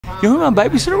You know who my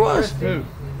babysitter was? Who?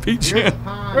 Pete Gent.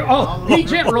 Oh, Pete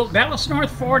Gent wrote Dallas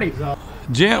North 40.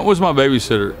 Gent was my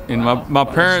babysitter, and my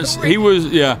parents, he was,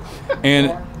 yeah,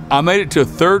 and I made it to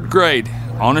 3rd grade,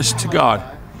 honest to God,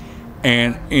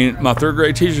 and my 3rd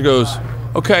grade teacher goes,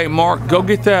 okay, Mark, go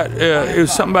get that, it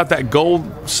was something about that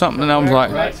gold something, and I was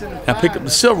like, I picked up the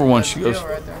silver one. She goes,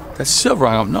 that's silver.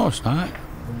 I go, no, it's not.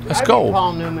 That's gold.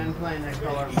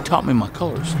 He taught me my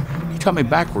colors. He taught me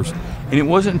backwards. And it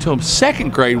wasn't until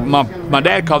 2nd grade, my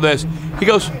dad called this. He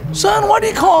goes, son, what do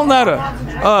you call that?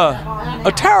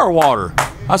 A tower water.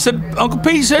 I said, Uncle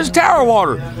Pete says tower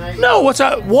water. No, what's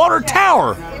a water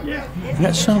tower? And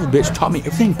that son of a bitch taught me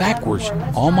everything backwards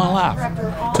all my life.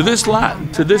 To this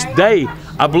day,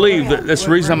 I believe that's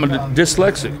the reason I'm a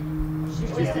dyslexic.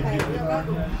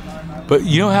 But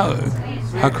you know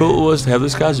how cool it was to have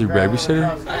this guy as your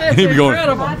babysitter? It's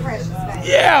incredible.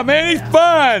 Yeah, man, he's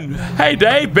fun. Hey,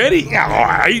 Dave, Betty,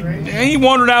 he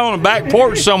wandered out on the back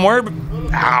porch somewhere, but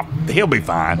he'll be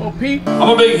fine. Oh, Pete. I'm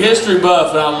a big history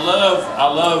buff, and I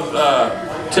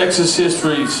love Texas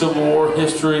history, Civil War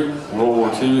history, World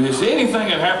War II history. Anything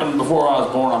that happened before I was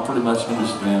born, I'm pretty much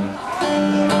interested in.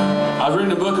 I was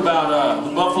reading a book about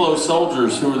the Buffalo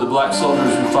Soldiers, who were the black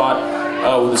soldiers who fought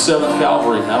with the 7th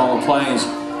Cavalry out on the plains,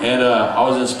 and I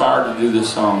was inspired to do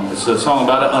this song. It's a song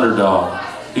about an underdog.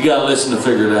 You gotta listen to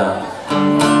figure it out.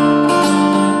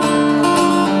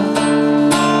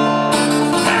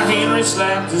 Now Henry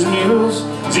slapped his mules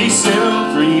as he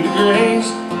settled 3 degrees.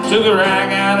 Took a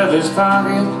rag out of his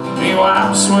pocket and he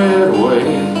wiped sweat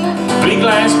away. But he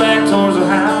glanced back towards the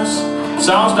house,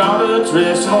 saw his daughter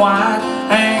dressed in white,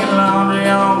 hanging laundry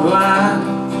on the line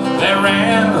that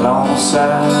ran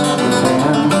alongside the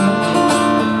fan.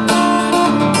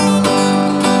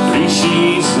 3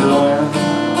 sheets of the wind.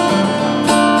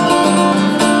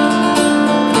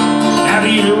 The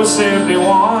year was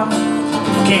 71,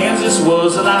 Kansas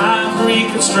was alive,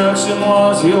 Reconstruction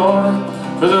was the order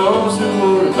for those who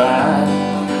would abide.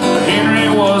 But Henry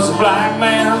was a black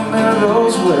man, and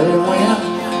those where he went.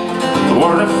 They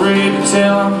weren't afraid to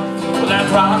tell him what that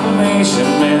proclamation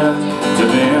meant to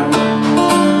them.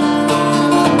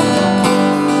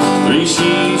 3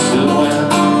 sheets to the wind.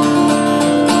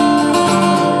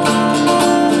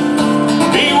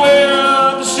 Beware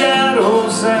of the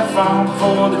shadows that fall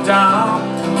before the dawn.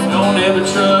 Don't ever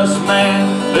trust a man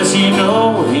unless you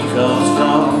know where he comes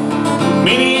from.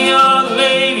 Many are the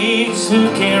ladies who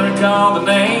can't recall the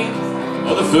name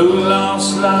of the fool who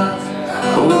lost life,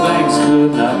 but things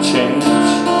could not change.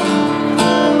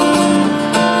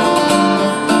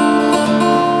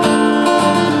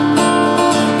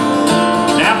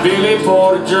 Now Billy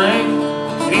poured a drink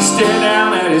and he stared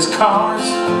down at his cars.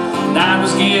 The night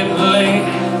was getting late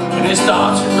and his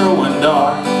thoughts were growing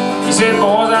dark. He said,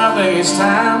 boys, I think it's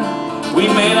time we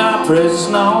made our presence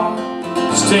known.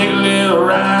 Let's take a little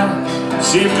ride,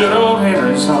 see if good old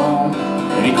Henry's home.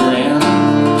 And he grinned.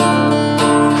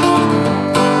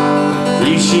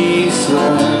 3 sheets to the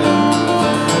wind.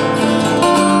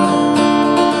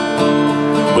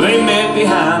 Well, they met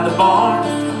behind the barn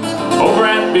over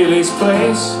at Billy's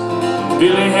place.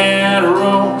 Billy had a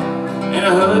rope and a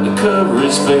hood to cover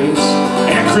his face,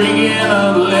 and a creaking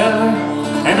of the leather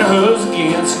and the hooves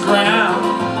against the ground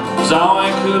was all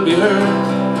that could be heard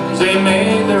as they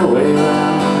made their way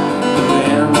around the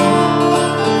bend.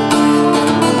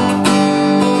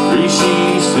 3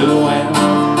 sheets to the wind.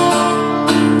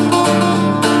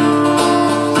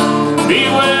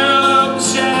 Beware of the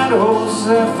shadows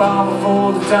that fall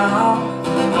before the dawn.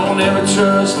 Don't ever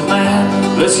trust a man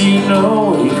unless you know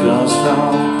where he comes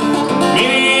from.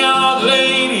 Many are the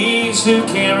ladies who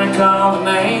can't recall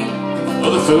the name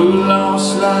of the fool who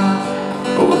lost life,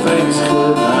 but things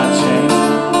could not change.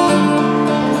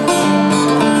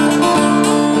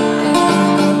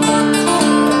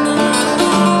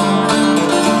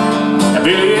 Now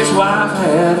Billy's wife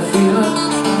had a feeling,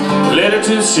 led her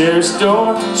to the sheriff's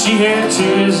door. She had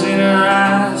tears in her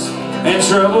eyes and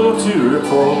trouble to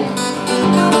report.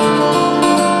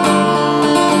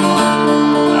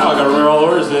 Now I gotta remember all the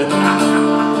words then.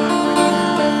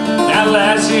 Now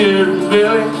last year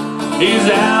Billy, he's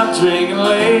out drinking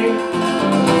late,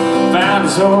 found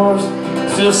his horse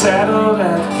still saddled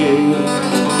at the gate.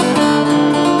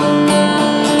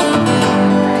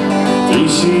 3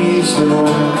 sheets to the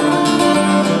wind.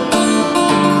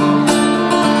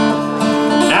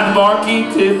 Now the barkeep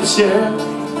tipped the sheriff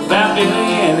about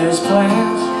Billy and his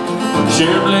plans.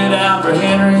 Sheriff lit out for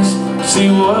Henry's to see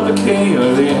what became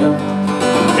of him.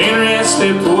 Henry had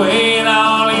slipped away and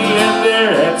all he left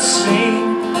there at the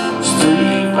scene was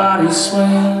 3 bodies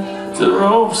swaying to the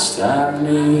ropes down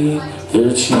beneath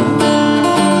their chin.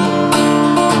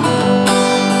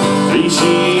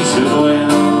 she's to win.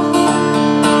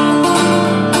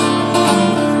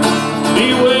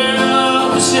 Beware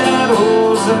of the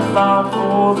shadows that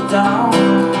follow the dawn.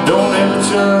 Don't ever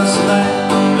trust a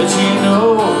man that you know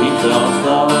he comes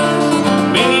from.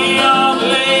 Many young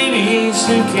ladies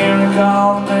who can't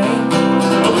recall the name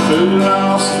of the fool